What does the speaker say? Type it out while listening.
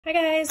Hi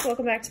guys,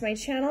 welcome back to my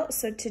channel.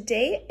 So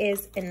today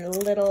is a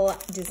little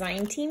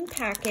design team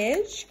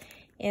package,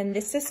 and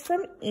this is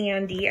from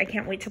Andy. I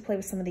can't wait to play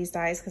with some of these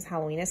dies because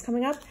Halloween is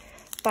coming up,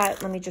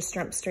 but let me just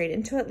jump straight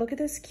into it. Look at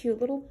this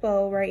cute little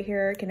bow right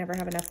here. Can never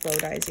have enough bow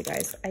dies, you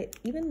guys. I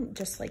even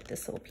just like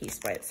this little piece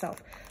by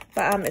itself,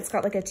 but it's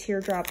got like a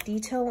teardrop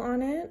detail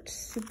on it.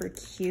 Super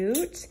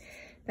cute.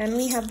 Then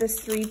we have this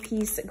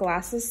 3-piece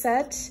glasses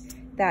set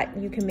that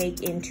you can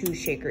make into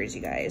shakers,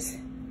 you guys.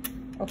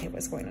 Okay,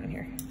 what's going on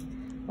here?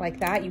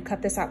 Like that, you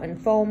cut this out in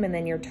foam and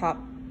then your top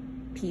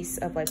piece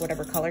of like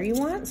whatever color you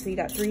want. So you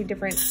got 3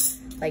 different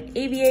like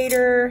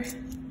aviator,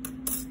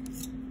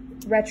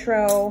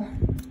 retro,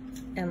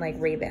 and like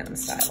Ray-Ban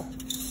style.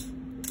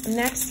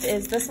 Next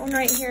is this one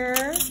right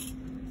here.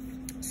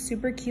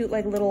 Super cute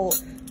like little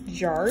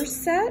jar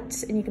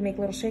set, and you can make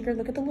little shakers.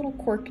 Look at the little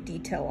cork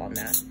detail on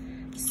that.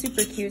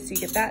 Super cute. So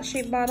you get that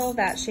shape bottle,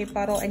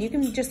 and you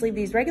can just leave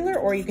these regular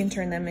or you can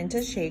turn them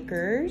into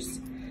shakers,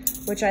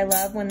 which I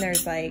love when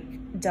there's like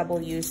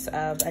double use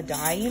of a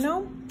die, you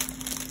know.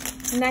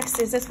 Next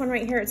is this one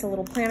right here. It's a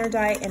little planner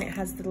die and it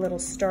has the little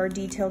star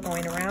detail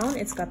going around.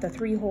 It's got the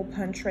 3-hole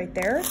punch right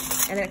there,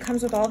 and it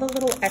comes with all the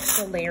little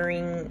extra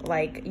layering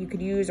like you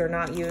could use or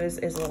not use.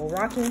 Is a little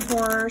rocking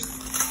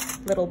horse,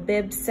 little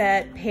bib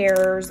set,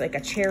 pears, like a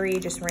cherry,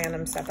 just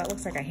random stuff. That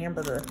looks like a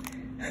hamburger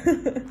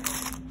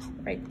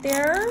right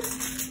there.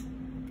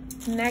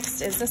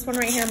 Next is this one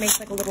right here. Makes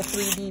like a little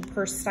 3D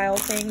purse style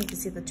thing. You can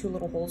see the 2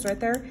 little holes right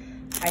there.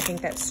 I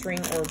think that string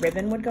or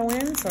ribbon would go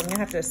in, so I'm gonna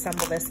have to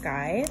assemble this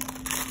guy.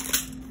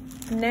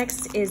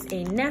 Next is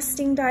a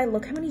nesting die.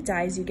 Look how many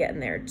dies you get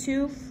in there.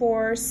 2,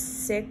 4,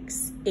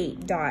 6,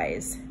 8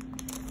 dies.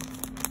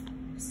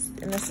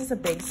 And this is a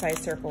big size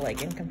circle,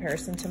 like in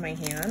comparison to my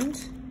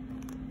hand.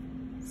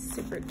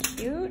 Super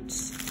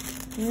cute.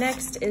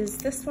 Next is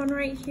this one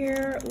right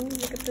here. Ooh,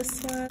 look at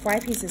this one.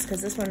 5 pieces,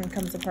 because this one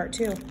comes apart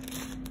too.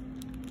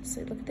 So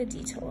look at the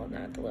detail on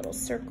that. The little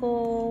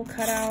circle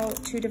cut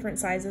out, 2 different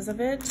sizes of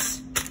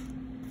it.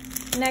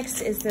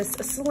 Next is this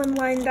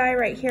Slimline die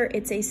right here.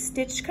 It's a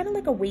stitch, kind of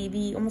like a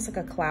wavy, almost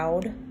like a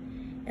cloud.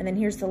 And then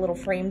here's the little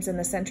frames in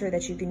the center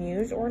that you can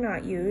use or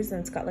not use. And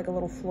it's got like a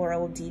little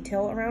floral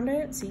detail around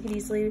it. So you could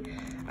easily,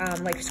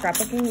 like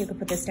scrapbooking, you could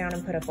put this down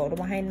and put a photo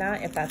behind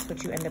that if that's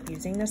what you end up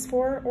using this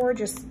for, or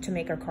just to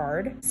make a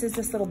card. This is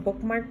this little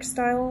bookmark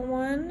style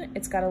one.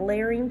 It's got a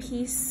layering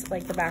piece,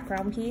 like the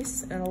background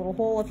piece, and a little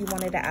hole if you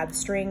wanted to add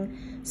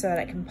string so that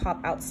it can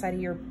pop outside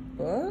of your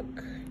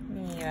book.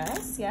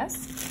 Yes,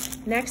 yes.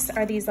 Next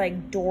are these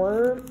like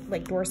door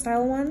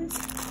style ones.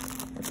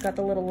 It's got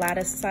the little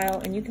lattice style,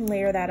 and you can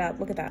layer that up.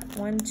 Look at that.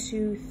 1,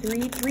 2,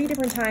 3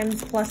 different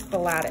times plus the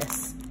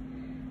lattice.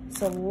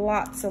 So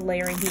lots of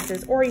layering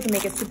pieces, or you can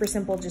make it super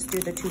simple. Just do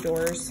the 2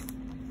 doors,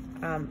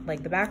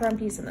 like the background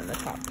piece and then the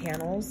top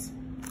panels.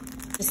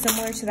 Just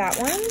similar to that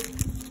one.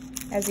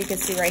 As you can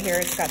see right here,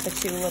 it's got the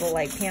 2 little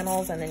like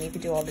panels, and then you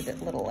could do all the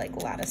little like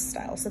lattice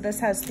style. So this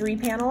has 3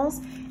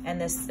 panels,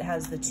 and this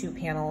has the 2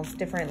 panels,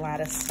 different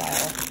lattice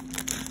style.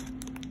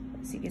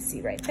 So you can see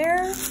right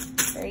there,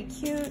 very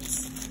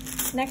cute.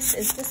 Next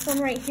is this one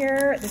right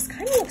here. This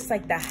kind of looks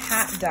like the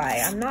hat die.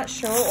 I'm not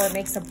sure, or it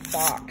makes a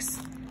box,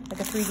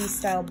 like a 3D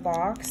style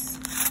box.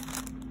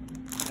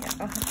 Yeah,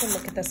 I'll have to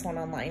look at this one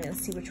online and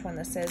see which one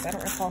this is. I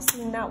don't recall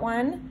seeing that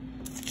one.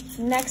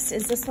 Next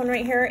is this one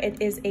right here.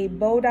 It is a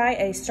bow die,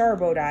 a star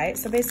bow die.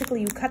 So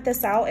basically you cut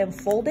this out and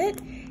fold it,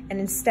 and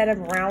instead of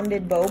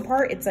rounded bow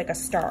part, it's like a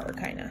star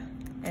kind of,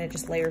 and it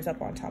just layers up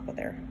on top of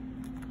there.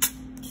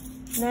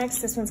 Next,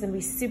 this one's gonna be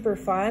super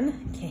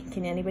fun.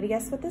 Can anybody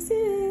guess what this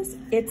is?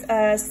 It's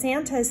a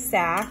Santa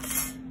sack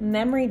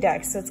memory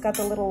deck. So it's got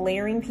the little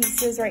layering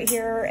pieces right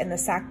here, and the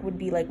sack would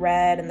be like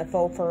red and the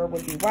faux fur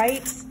would be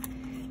white.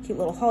 Cute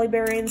little holly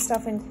berry and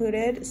stuff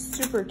included.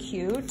 Super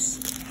cute.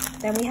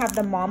 Then we have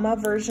the mama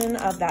version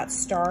of that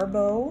star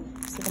bow.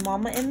 So the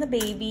mama and the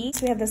baby.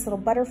 So we have this little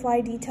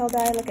butterfly detail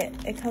die. Look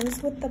at it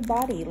comes with the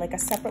body, like a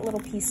separate little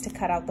piece to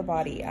cut out the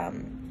body. I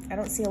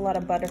don't see a lot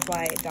of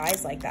butterfly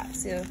dies like that.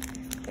 So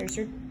there's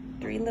your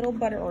 2 little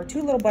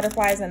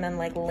butterflies, and then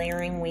like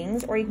layering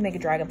wings, or you can make a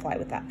dragonfly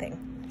with that thing.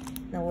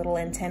 And the little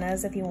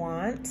antennas if you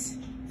want,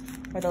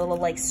 or the little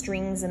like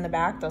strings in the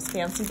back, those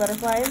fancy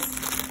butterflies.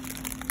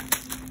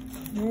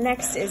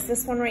 Next is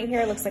this one right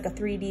here. It looks like a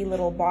 3D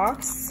little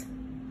box.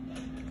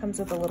 Comes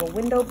with a little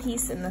window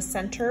piece in the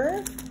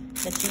center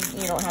that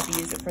you don't have to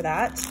use it for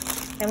that.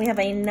 Then we have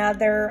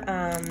another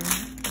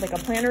like a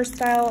planner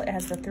style. It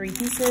has the 3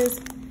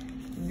 pieces.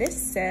 This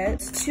set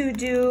to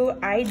do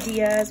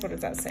ideas. What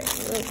does that say?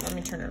 Ooh, let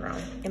me turn it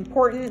around.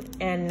 Important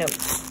and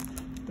notes.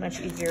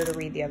 Much easier to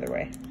read the other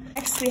way.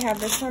 Next we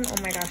have this one.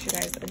 Oh my gosh, you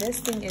guys,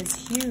 this thing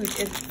is huge.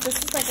 This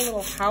is like a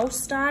little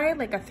house die,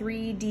 like a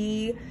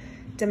 3D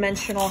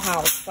dimensional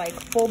house, like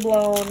full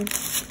blown.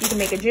 You can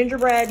make a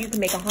gingerbread, you can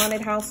make a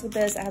haunted house with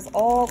this. It has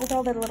all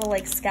the little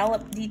like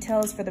scallop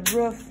details for the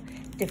roof,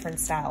 different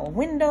style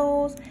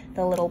windows,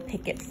 the little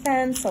picket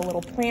fence, a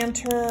little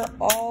planter,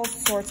 all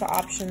sorts of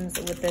options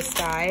with this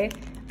die.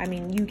 I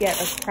mean, you get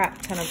a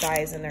crap ton of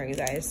dies in there, you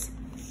guys.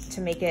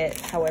 to make it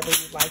however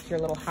you like your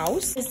little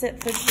house. This is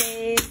it for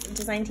today's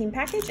design team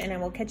package, and I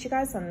will catch you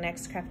guys on the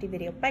next crafty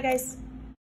video. Bye guys.